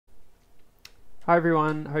Hi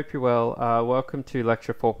everyone, hope you're well. Welcome to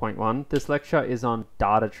lecture 4.1. This lecture is on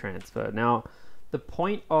data transfer. Now, the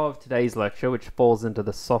point of today's lecture, which falls into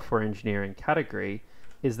the software engineering category,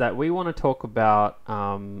 is that we want to talk about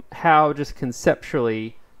how just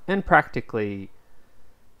conceptually and practically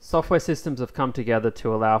software systems have come together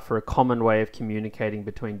to allow for a common way of communicating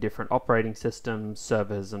between different operating systems,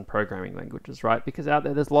 servers, and programming languages, right? Because out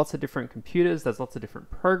there's lots of different computers, there's lots of different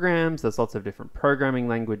programs, there's lots of different programming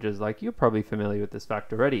languages. Like, you're probably familiar with this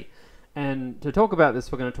fact already. And to talk about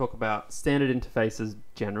this, we're going to talk about standard interfaces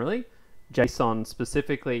generally, JSON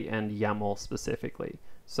specifically, and YAML specifically.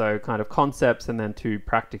 So kind of concepts and then two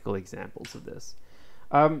practical examples of this.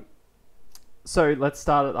 So let's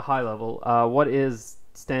start at the high level. What is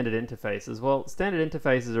standard interfaces? Well, standard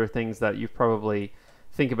interfaces are things that you probably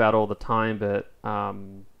think about all the time, but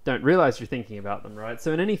don't realize you're thinking about them, right?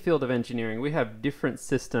 So in any field of engineering, we have different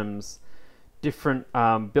systems, different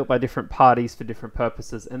built by different parties for different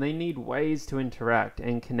purposes, and they need ways to interact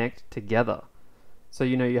and connect together. So,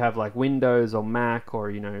 you know, you have like Windows or Mac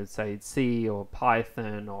or, you know, say C or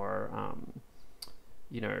Python or,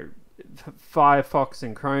 you know, Firefox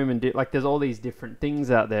and Chrome, and like there's all these different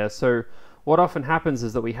things out there. So what often happens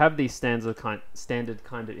is that we have these standard kind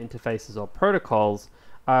of interfaces or protocols,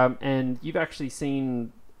 and you've actually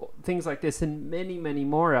seen things like this and many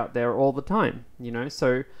more out there all the time, you know.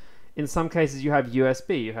 So in some cases you have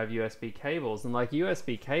USB cables, and like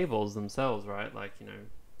USB cables themselves, right, like, you know,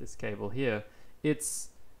 this cable here,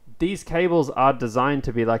 these cables are designed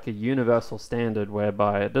to be like a universal standard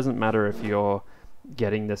whereby it doesn't matter if you're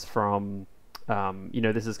getting this from you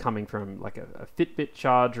know, this is coming from like a Fitbit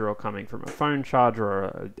charger or coming from a phone charger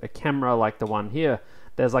or a camera like the one here.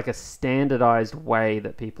 There's like a standardized way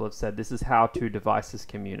that people have said this is how two devices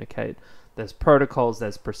communicate. There's protocols,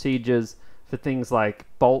 there's procedures. For things like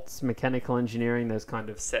bolts, mechanical engineering, there's kind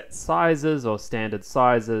of set sizes or standard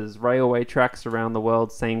sizes. Railway tracks around the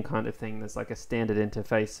world, same kind of thing. There's like a standard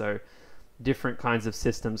interface, so different kinds of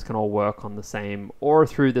systems can all work on the same or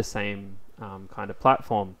through the same kind of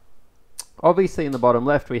platform. Obviously, in the bottom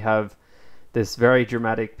left, we have this very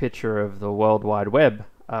dramatic picture of the World Wide Web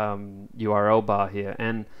URL bar here.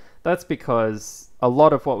 And that's because a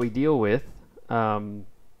lot of what we deal with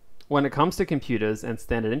when it comes to computers and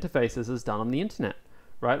standard interfaces is done on the internet,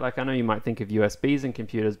 right? Like, I know you might think of USBs in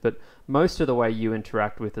computers, but most of the way you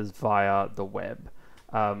interact with is via the web.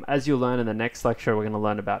 As you'll learn in the next lecture, we're going to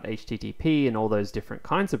learn about HTTP and all those different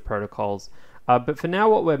kinds of protocols. But for now,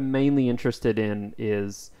 what we're mainly interested in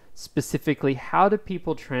is specifically how do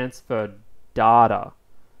people transfer data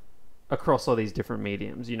across all these different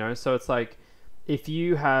mediums, you know? So it's like, if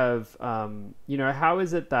you have, you know, how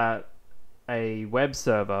is it that a web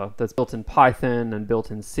server that's built in Python and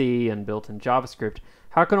built in C and built in JavaScript,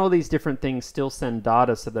 how can all these different things still send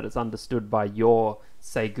data so that it's understood by your,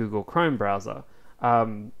 say, Google Chrome browser?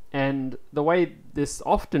 And the way this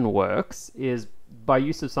often works is by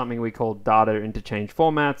use of something we call data interchange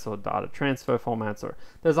formats or data transfer formats, or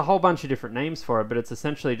there's a whole bunch of different names for it, but it's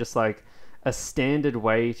essentially just like a standard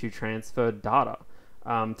way to transfer data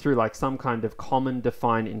through like some kind of common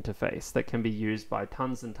defined interface that can be used by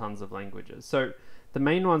tons and tons of languages. So the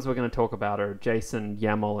main ones we're going to talk about are JSON,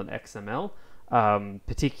 YAML, and XML,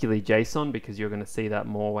 particularly JSON, because you're going to see that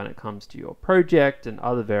more when it comes to your project and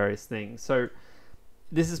other various things. So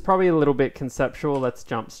this is probably a little bit conceptual. Let's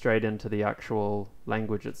jump straight into the actual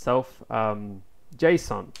language itself.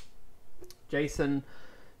 JSON. JSON,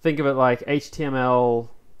 think of it like HTML,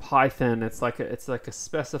 Python. It's like a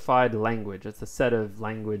specified language. It's a set of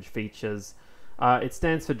language features. It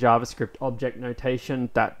stands for JavaScript Object Notation.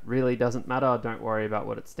 That really doesn't matter. Don't worry about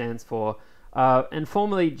what it stands for. And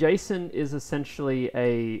formally, JSON is essentially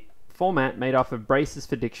a format made up of braces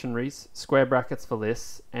for dictionaries, square brackets for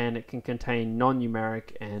lists, and it can contain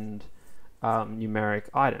non-numeric and numeric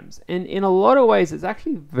items. And in a lot of ways, it's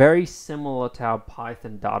actually very similar to how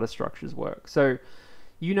Python data structures work. So,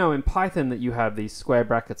 you know, in Python that you have these square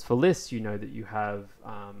brackets for lists, you know that you have,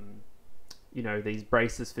 you know, these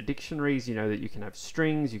braces for dictionaries, you know that you can have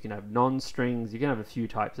strings, you can have non-strings, you can have a few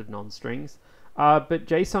types of non-strings. But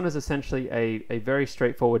JSON is essentially a very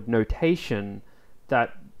straightforward notation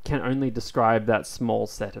that can only describe that small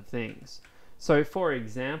set of things. So for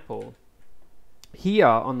example, here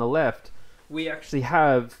on the left, we actually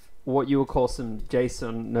have what you would call some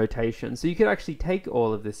JSON notation. So you could actually take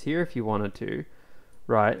all of this here if you wanted to,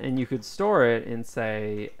 right? And you could store it in,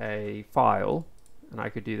 say, a file. And I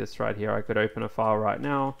could do this right here. I could open a file right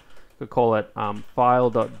now. I could call it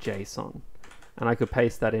file.json. And I could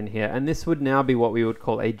paste that in here. And this would now be what we would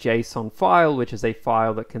call a JSON file, which is a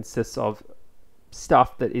file that consists of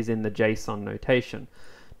stuff that is in the JSON notation.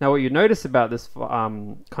 Now what you notice about this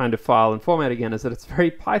kind of file and format again is that it's very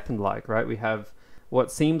Python-like, right? We have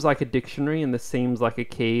what seems like a dictionary, and this seems like a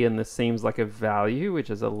key, and this seems like a value, which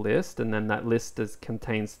is a list, and then that list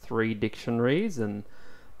contains 3 dictionaries, and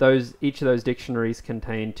each of those dictionaries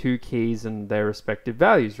contain 2 keys and their respective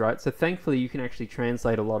values, right? So thankfully you can actually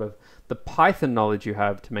translate a lot of the Python knowledge you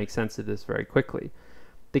have to make sense of this very quickly.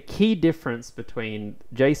 The key difference between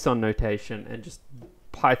JSON notation and just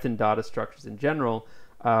Python data structures in general,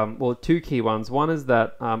 well, 2 key ones. One is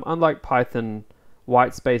that unlike Python,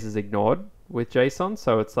 white space is ignored with JSON,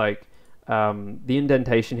 so it's like the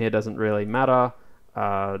indentation here doesn't really matter.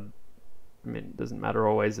 I mean, it doesn't matter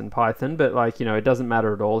always in Python, but like, you know, it doesn't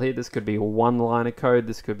matter at all here. This could be 1 line of code,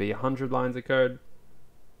 this could be 100 lines of code.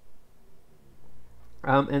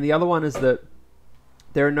 And the other one is that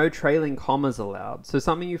there are no trailing commas allowed. So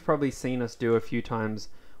something you've probably seen us do a few times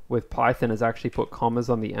with Python is actually put commas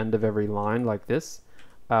on the end of every line like this.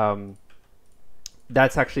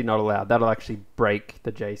 That's actually not allowed. That'll actually break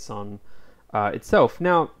the JSON itself.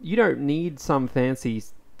 Now, you don't need some fancy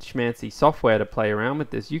schmancy software to play around with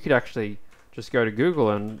this. You could actually just go to Google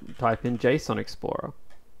and type in JSON Explorer.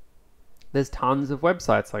 There's tons of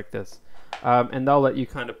websites like this. And they'll let you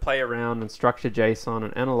kind of play around and structure JSON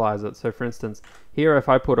and analyze it. So for instance, here if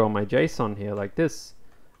I put all my JSON here like this,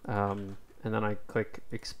 and then I click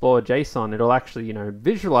Explore JSON, it'll actually, you know,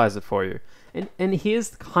 visualize it for you. And here's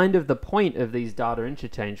kind of the point of these data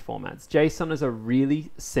interchange formats. JSON is a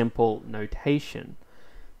really simple notation.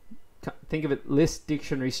 Think of it, list,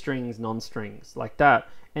 dictionary, strings, non-strings, like that.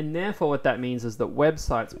 And therefore what that means is that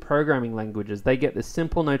websites, programming languages, they get this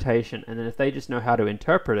simple notation, and then if they just know how to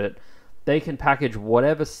interpret it, they can package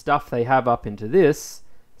whatever stuff they have up into this,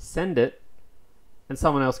 send it, and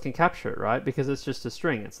someone else can capture it, right? Because it's just a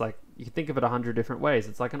string. It's like, you can think of it 100 different ways.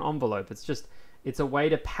 It's like an envelope. It's a way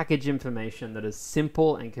to package information that is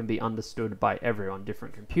simple and can be understood by everyone.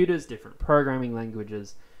 Different computers, different programming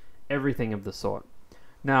languages, everything of the sort.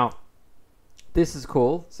 Now, this is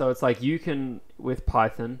cool. So it's like you can, with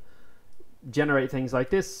Python, generate things like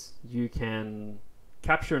this. You can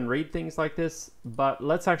capture and read things like this, but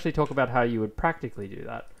let's actually talk about how you would practically do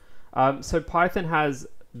that. So Python has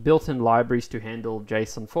built-in libraries to handle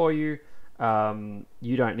JSON for you.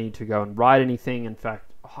 You don't need to go and write anything. In fact,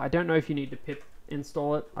 I don't know if you need to pip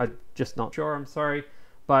install it. I'm just not sure, I'm sorry.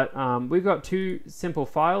 But we've got 2 simple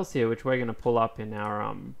files here, which we're going to pull up in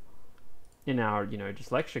our you know,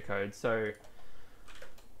 just lecture code. So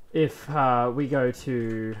if we go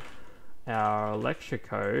to our lecture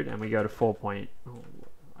code and we go to 4. Oh,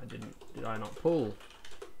 did I not pull?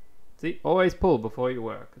 See, always pull before you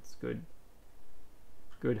work. It's good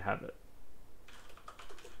habit.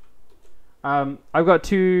 I've got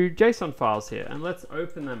 2 JSON files here, and let's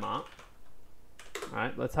open them up. All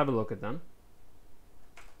right, let's have a look at them.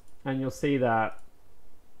 And you'll see that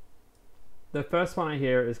the first one I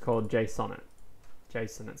hear is called JSONet.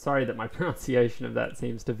 JSONet. Sorry that my pronunciation of that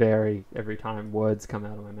seems to vary every time words come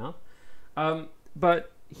out of my mouth.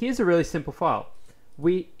 But here's a really simple file.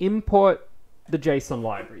 We import the JSON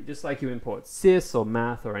library, just like you import sys or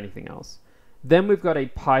math or anything else. Then we've got a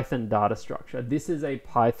Python data structure. This is a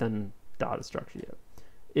Python data structure here.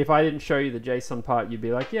 If I didn't show you the JSON part, you'd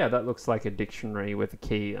be like, yeah, that looks like a dictionary with a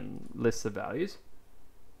key and lists of values.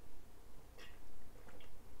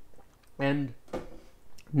 And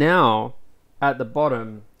now at the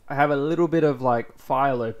bottom, I have a little bit of like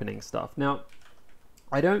file opening stuff. Now,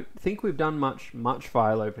 I don't think we've done much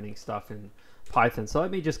file opening stuff in Python. So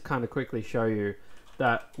let me just kind of quickly show you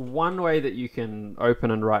that one way that you can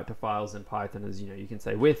open and write to files in Python is, you know, you can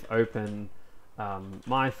say with open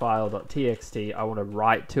myfile.txt, I want to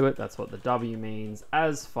write to it. That's what the W means,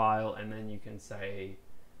 as file, and then you can say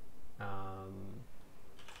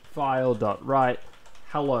file.write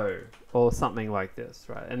hello or something like this,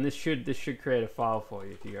 right? And this should create a file for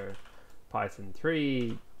you. If you go Python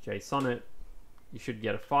 3 JSONet, you should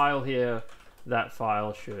get a file here. That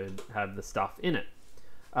file should have the stuff in it.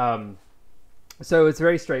 So it's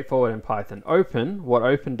very straightforward in Python. Open, what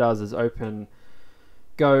open does is open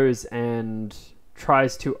goes and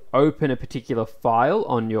tries to open a particular file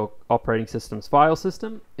on your operating system's file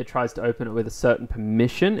system. It tries to open it with a certain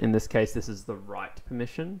permission. In this case, this is the write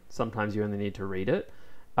permission. Sometimes you only need to read it.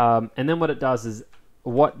 And then what it does is,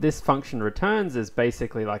 what this function returns is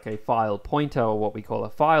basically like a file pointer, or what we call a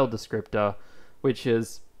file descriptor, which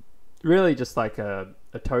is really just like a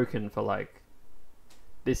token for like,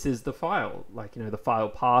 this is the file, like, you know, the file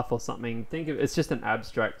path or something. Think of it's just an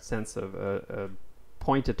abstract sense of a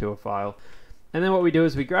pointer to a file. And then what we do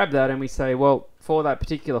is we grab that and we say, well, for that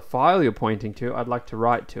particular file you're pointing to, I'd like to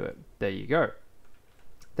write to it. There you go.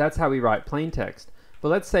 That's how we write plain text. But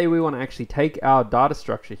let's say we want to actually take our data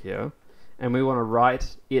structure here and we want to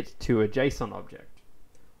write it to a JSON object.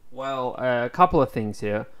 Well, a couple of things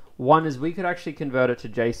here. One is we could actually convert it to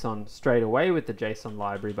JSON straight away with the JSON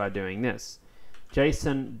library by doing this.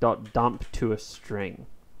 JSON.dump to a string.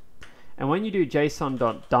 And when you do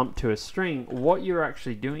JSON.dump to a string, what you're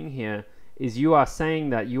actually doing here is you are saying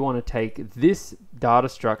that you want to take this data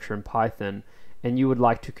structure in Python and you would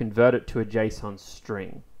like to convert it to a JSON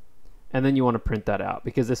string. And then you want to print that out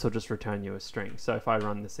because this will just return you a string. So if I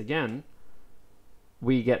run this again,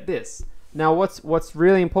 we get this. Now what's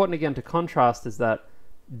really important again to contrast is that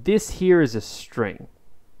this here is a string.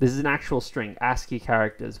 This is an actual string, ASCII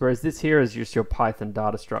characters, whereas this here is just your Python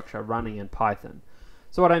data structure running in Python.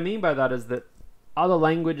 So what I mean by that is that other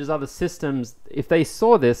languages, other systems, if they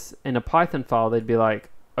saw this in a Python file, they'd be like,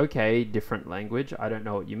 okay, different language, I don't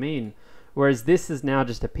know what you mean. Whereas this is now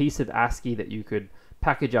just a piece of ASCII that you could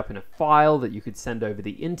package up in a file, that you could send over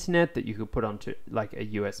the internet, that you could put onto like a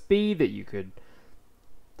USB, that you could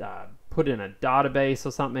put in a database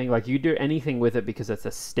or something. Like you do anything with it because it's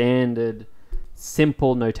a standard,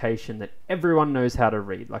 simple notation that everyone knows how to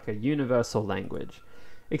read, like a universal language.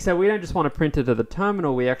 Except we don't just want to print it to the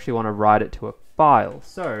terminal, we actually want to write it to a file.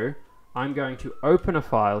 So I'm going to open a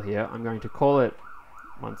file here. I'm going to call it,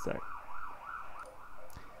 one sec.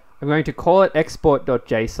 I'm going to call it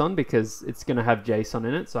export.json because it's going to have JSON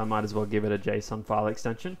in it, so I might as well give it a JSON file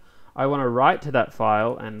extension. I want to write to that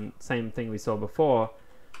file, and same thing we saw before.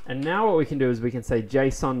 And now what we can do is we can say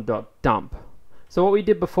json.dump. So what we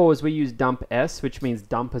did before was we used dump s, which means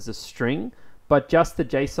dump as a string, but just the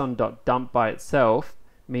json.dump by itself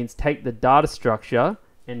means take the data structure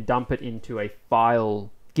and dump it into a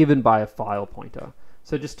file given by a file pointer.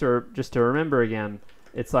 So just to remember again,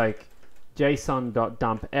 it's like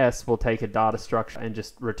json.dump s will take a data structure and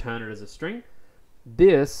just return it as a string.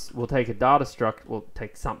 This will take a data structure, will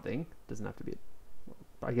take something, doesn't have to be,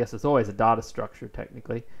 I guess it's always a data structure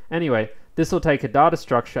technically. Anyway, this will take a data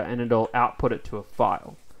structure and it'll output it to a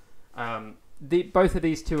file. Both of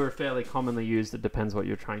these two are fairly commonly used. It depends what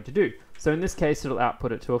you're trying to do. So in this case, it'll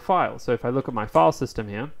output it to a file. So if I look at my file system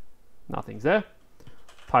here, nothing's there.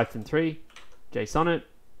 Python 3, JSON it,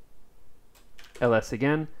 ls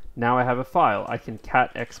again. Now I have a file. I can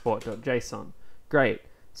cat export.json. Great.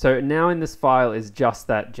 So now in this file is just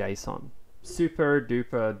that JSON. Super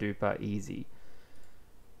duper duper easy.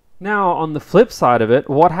 Now on the flip side of it,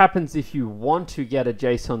 what happens if you want to get a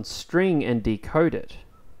JSON string and decode it?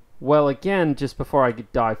 Well, again, just before I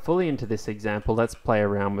dive fully into this example, let's play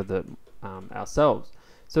around with it ourselves.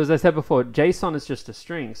 So as I said before, JSON is just a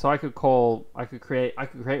string. So I could create my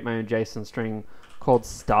own JSON string called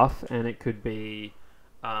stuff, and it could be,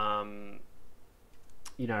 you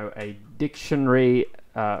know, a dictionary,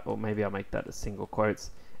 or maybe I'll make that as single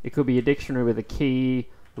quotes. It could be a dictionary with a key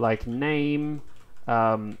like name,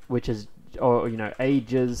 which is, or you know,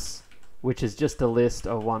 ages, which is just a list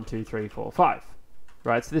of 1, 2, 3, 4, 5.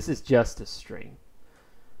 Right, so this is just a string.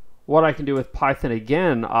 What I can do with Python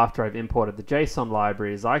again after I've imported the JSON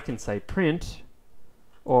library is I can say print,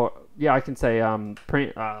 or yeah, I can say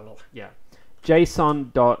print,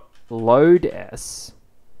 JSON.loads.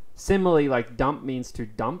 Similarly, like dump means to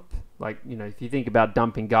dump. Like, you know, if you think about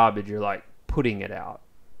dumping garbage, you're like putting it out,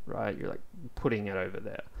 right? You're like putting it over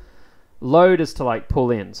there. Load is to like pull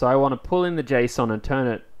in. So I want to pull in the JSON and turn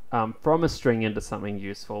it from a string into something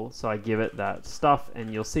useful. So I give it that stuff,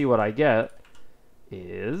 and you'll see what I get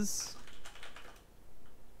is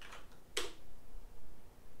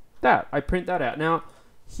that. I print that out. Now,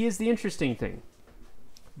 here's the interesting thing.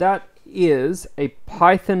 That is a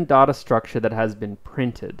Python data structure that has been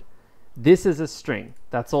printed. This is a string.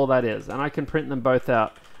 That's all that is. And I can print them both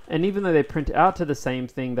out. And even though they print out to the same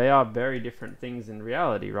thing, they are very different things in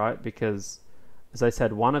reality, right? Because, as I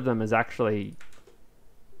said, one of them is actually,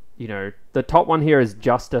 you know, the top one here is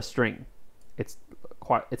just a string. It's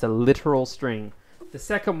a literal string. The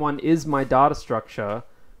second one is my data structure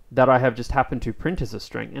that I have just happened to print as a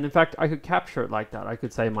string. And in fact, I could capture it like that. I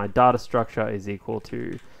could say my data structure is equal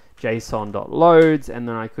to json.loads, and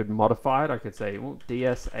then I could modify it. I could say, well,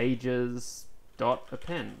 dsages.append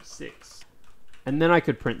 6. And then I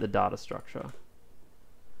could print the data structure.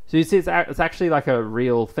 So you see, it's actually like a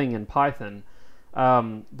real thing in Python.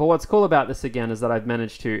 But what's cool about this again is that I've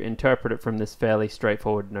managed to interpret it from this fairly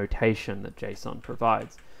straightforward notation that JSON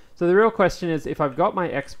provides. So the real question is, if I've got my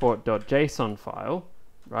export.json file,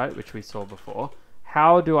 right, which we saw before,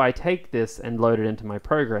 how do I take this and load it into my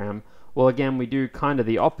program? Well, again, we do kind of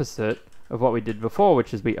the opposite of what we did before,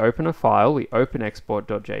 which is we open a file, we open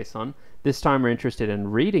export.json. This time we're interested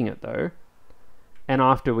in reading it though. And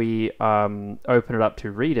after we open it up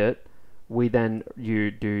to read it,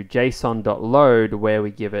 you do json.load, where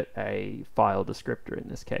we give it a file descriptor in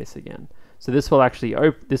this case again. So this will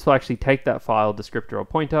actually take that file descriptor or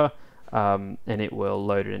pointer, and it will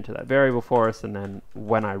load it into that variable for us. And then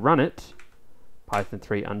when I run it, Python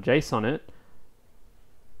 3 unjson it,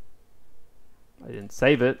 I didn't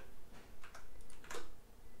save it,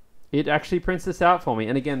 it actually prints this out for me.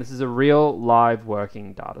 And again, this is a real live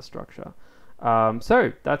working data structure.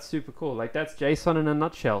 So that's super cool. Like, that's JSON in a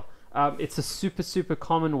nutshell. It's a super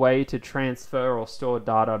common way to transfer or store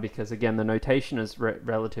data because, again, the notation is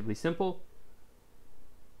relatively simple.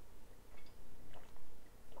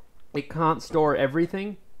 It can't store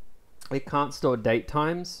everything. It can't store date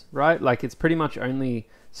times, right? Like, it's pretty much only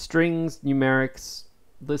strings, numerics,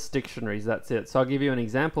 lists, dictionaries. That's it. So I'll give you an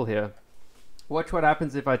example here. Watch what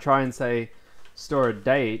happens if I try and say store a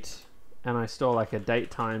date, and I store like a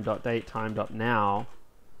datetime.datetime.now,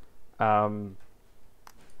 and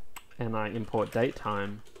I import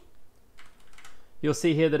datetime. You'll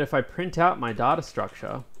see here that if I print out my data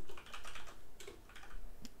structure,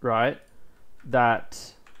 right,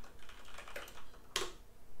 that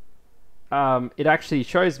it actually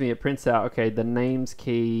shows me, it prints out, okay, the names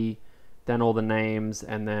key, then all the names,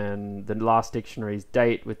 and then the last dictionary's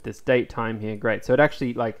date with this date time here. Great. So it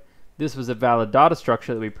actually, like, this was a valid data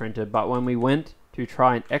structure that we printed, but when we went to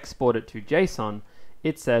try and export it to JSON,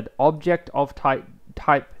 it said object of type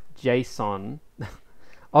JSON,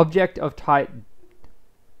 object of type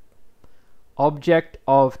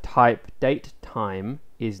date time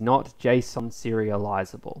is not JSON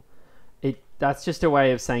serializable. That's just a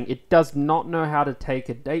way of saying it does not know how to take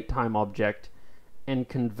a datetime object and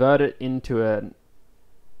convert it into a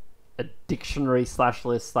dictionary /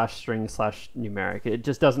 list / string / numeric. It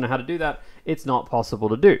just doesn't know how to do that. It's not possible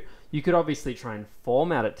to do. You could obviously try and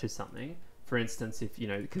format it to something. For instance, if, you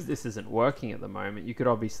know, because this isn't working at the moment, you could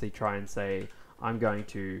obviously try and say, I'm going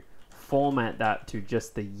to format that to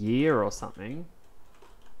just the year or something.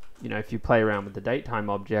 You know, if you play around with the datetime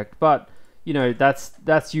object, but you know,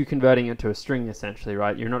 that's you converting it to a string essentially,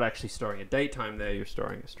 right? You're not actually storing a datetime there, you're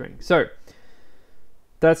storing a string. So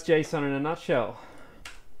that's JSON in a nutshell.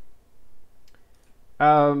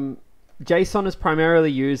 JSON is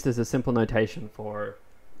primarily used as a simple notation for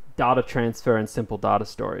data transfer and simple data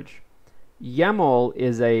storage. YAML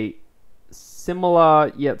is a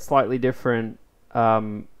similar yet slightly different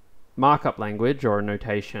markup language or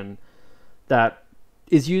notation that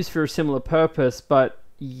is used for a similar purpose, but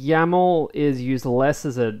YAML is used less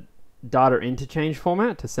as a data interchange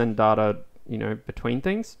format to send data, you know, between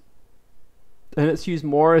things, and it's used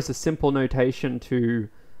more as a simple notation to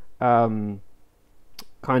kind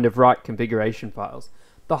of write configuration files.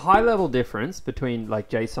 The high-level difference between like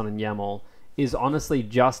JSON and YAML is honestly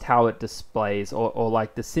just how it displays, or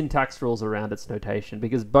like the syntax rules around its notation,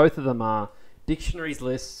 because both of them are dictionaries,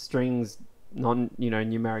 lists, strings,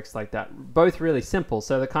 numerics like that, both really simple.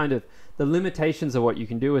 So the limitations of what you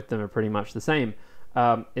can do with them are pretty much the same.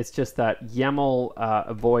 It's just that YAML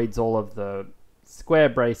avoids all of the square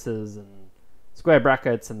braces and square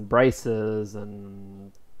brackets and braces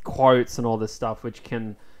and quotes and all this stuff, which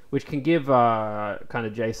can give kind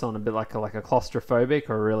of JSON a bit like a claustrophobic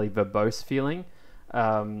or a really verbose feeling.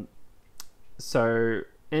 So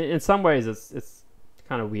in some ways it's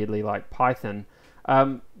kind of weirdly like Python.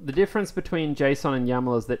 The difference between JSON and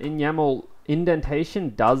YAML is that in YAML,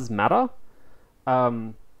 indentation does matter.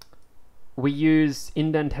 We use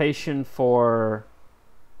indentation for,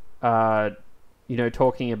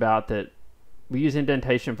 talking about that. We use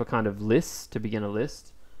indentation for kind of lists, to begin a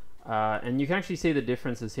list. And you can actually see the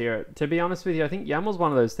differences here. To be honest with you, I think YAML's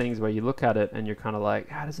one of those things where you look at it and you're kind of like,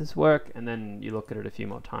 how does this work? And then you look at it a few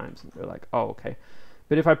more times and you're like, oh, okay.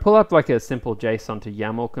 But if I pull up like a simple JSON to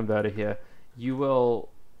YAML converter here, you will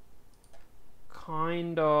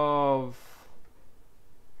kind of...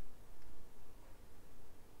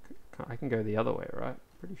 I can go the other way, right?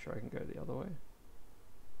 Pretty sure I can go the other way.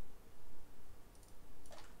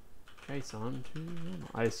 JSON to YAML.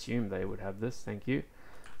 I assume they would have this, thank you.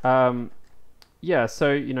 Yeah,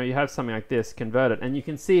 so you have something like this, convert it, and you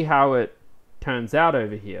can see how it turns out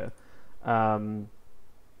over here.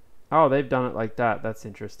 Oh, they've done it like that. That's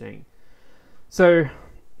interesting. So,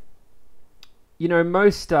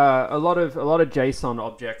 most a lot of JSON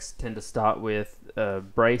objects tend to start with a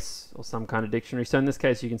brace or some kind of dictionary. So in this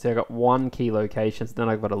case, you can see I got one key location, so then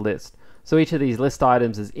I've got a list. So each of these list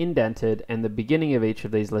items is indented, and the beginning of each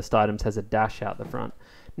of these list items has a dash out the front.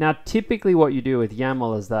 Now, typically what you do with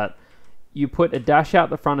YAML is that you put a dash out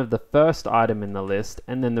the front of the first item in the list,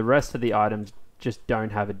 and then the rest of the items just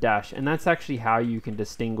don't have a dash. And that's actually how you can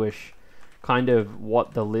distinguish kind of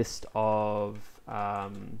what the list of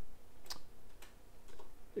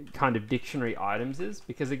kind of dictionary items is,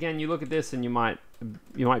 because again, you look at this and you might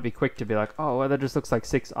be quick to be like, oh, well, that just looks like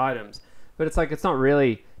 6 items, but it's like, it's not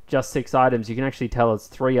really just 6 items. You can actually tell it's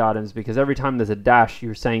 3 items, because every time there's a dash,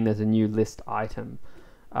 you're saying there's a new list item,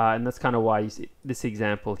 and that's kind of why you see this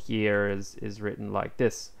example here is written like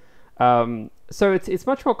this. So it's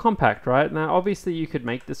much more compact, right? Now, obviously, you could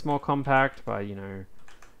make this more compact by, you know,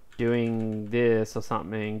 doing this or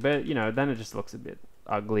something, but, you know, then it just looks a bit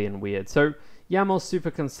ugly and weird. So YAML's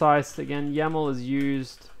super concise. Again, YAML is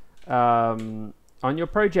used on your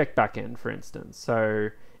project backend, for instance. So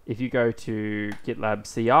if you go to GitLab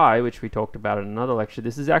CI, which we talked about in another lecture,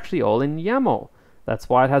 this is actually all in YAML. That's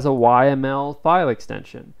why it has a YML file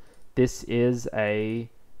extension. This is a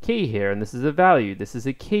key here, and this is a value. This is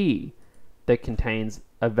a key that contains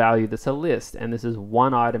a value that's a list, and this is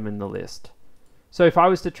one item in the list. So if I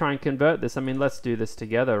was to try and convert this, I mean, let's do this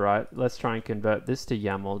together, right? Let's try and convert this to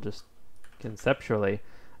YAML just conceptually.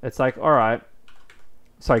 It's like, all right,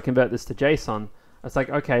 sorry, convert this to JSON. It's like,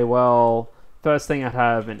 okay, well, first thing I'd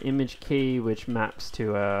have an image key which maps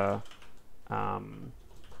to a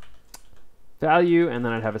value, and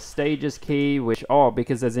then I'd have a stages key which, oh,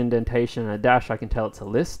 because there's indentation and a dash, I can tell it's a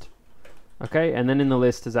list. Okay, and then in the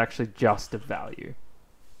list is actually just a value.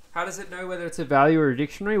 How does it know whether it's a value or a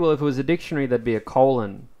dictionary? Well, if it was a dictionary, there'd be a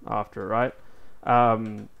colon after, right?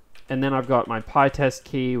 And then I've got my PyTest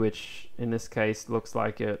key, which in this case looks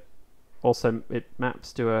like it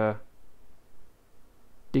maps to a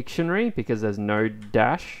dictionary because there's no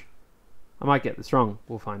dash. I might get this wrong.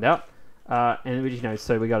 We'll find out. And you know,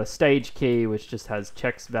 so we got a stage key, which just has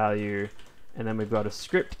checks value. And then we've got a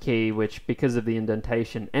script key, which because of the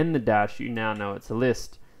indentation and the dash, you now know it's a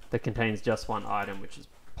list that contains just one item, which is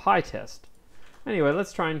PyTest. Anyway,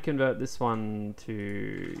 let's try and convert this one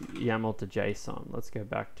to YAML to JSON. Let's go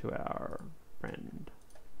back to our friend.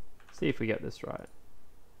 See if we get this right.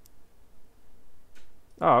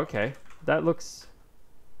 Oh, okay. That look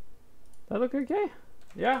okay?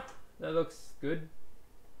 Yeah, that looks good.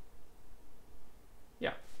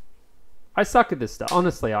 Yeah. I suck at this stuff.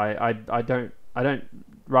 Honestly, I don't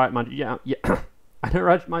write much I don't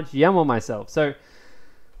write much YAML myself. So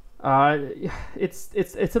it's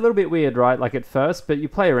a little bit weird, right? Like at first, but you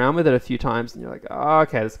play around with it a few times and you're like, oh,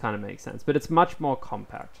 okay, this kind of makes sense. But it's much more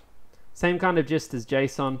compact. Same kind of gist as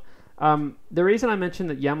JSON. The reason I mentioned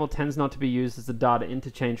that YAML tends not to be used as a data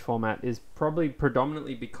interchange format is probably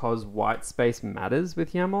predominantly because white space matters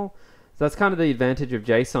with YAML. So that's kind of the advantage of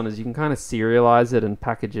JSON, is you can kind of serialize it and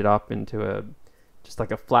package it up into just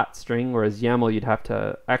like a flat string, whereas YAML you'd have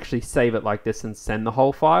to actually save it like this and send the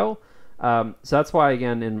whole file. So that's why,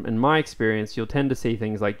 again, in my experience, you'll tend to see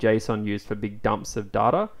things like JSON used for big dumps of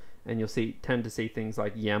data, and you'll tend to see things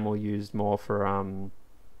like YAML used more for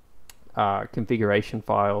configuration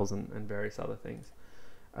files and various other things.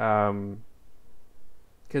 Because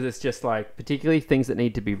it's just like, particularly things that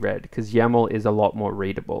need to be read, because YAML is a lot more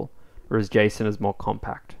readable, whereas JSON is more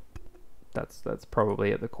compact. That's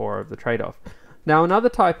probably at the core of the trade-off. Now, another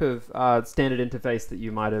type of standard interface that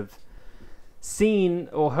you might have seen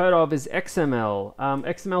or heard of is XML.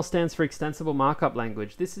 XML stands for Extensible Markup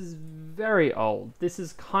Language. This is very old. This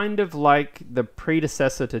is kind of like the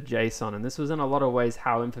predecessor to JSON, and this was in a lot of ways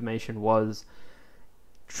how information was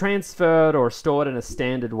transferred or stored in a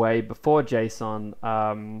standard way before JSON.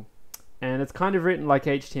 And it's kind of written like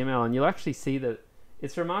HTML, and you'll actually see that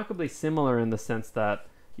it's remarkably similar in the sense that,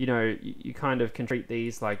 you know, you kind of can treat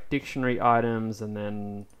these like dictionary items, and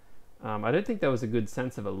then I don't think there was a good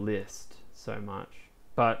sense of a list so much,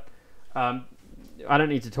 but I don't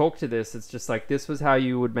need to talk to this. It's just like, this was how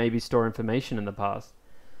you would maybe store information in the past.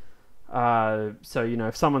 So, you know,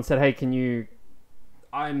 if someone said, hey,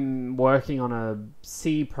 I'm working on a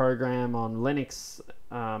C program on Linux,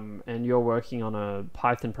 and you're working on a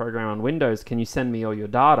Python program on Windows, can you send me all your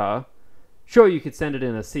data? Sure, you could send it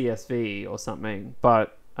in a CSV or something,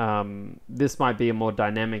 but this might be a more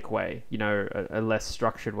dynamic way, you know, a less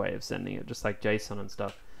structured way of sending it, just like JSON and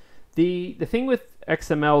stuff. The thing with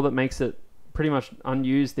XML that makes it pretty much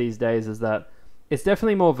unused these days is that it's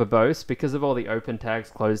definitely more verbose because of all the open tags,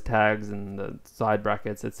 closed tags, and the side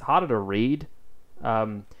brackets. It's harder to read.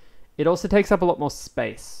 It also takes up a lot more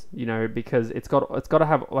space, you know, because it's got to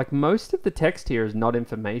have, like, most of the text here is not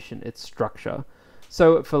information, it's structure.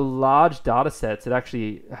 So for large data sets, it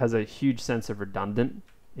actually has a huge sense of redundant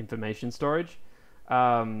information storage.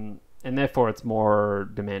 And therefore it's more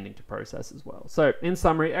demanding to process as well. So in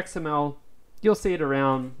summary, XML, you'll see it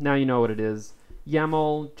around. Now you know what it is.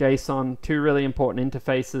 YAML, JSON, two really important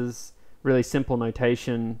interfaces, really simple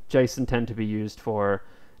notation. JSON tend to be used for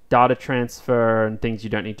data transfer and things you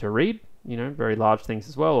don't need to read. you know, very large things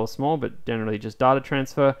as well, or small, but generally just data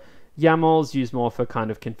transfer. YAMLs used more for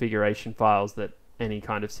kind of configuration files that any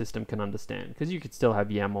kind of system can understand, because you could still have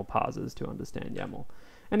YAML parsers to understand YAML.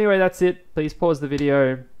 Anyway, that's it. Please pause the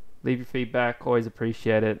video, leave your feedback, always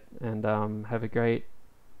appreciate it, and have a great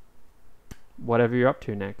whatever you're up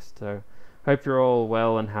to next. So hope you're all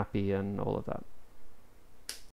well and happy and all of that.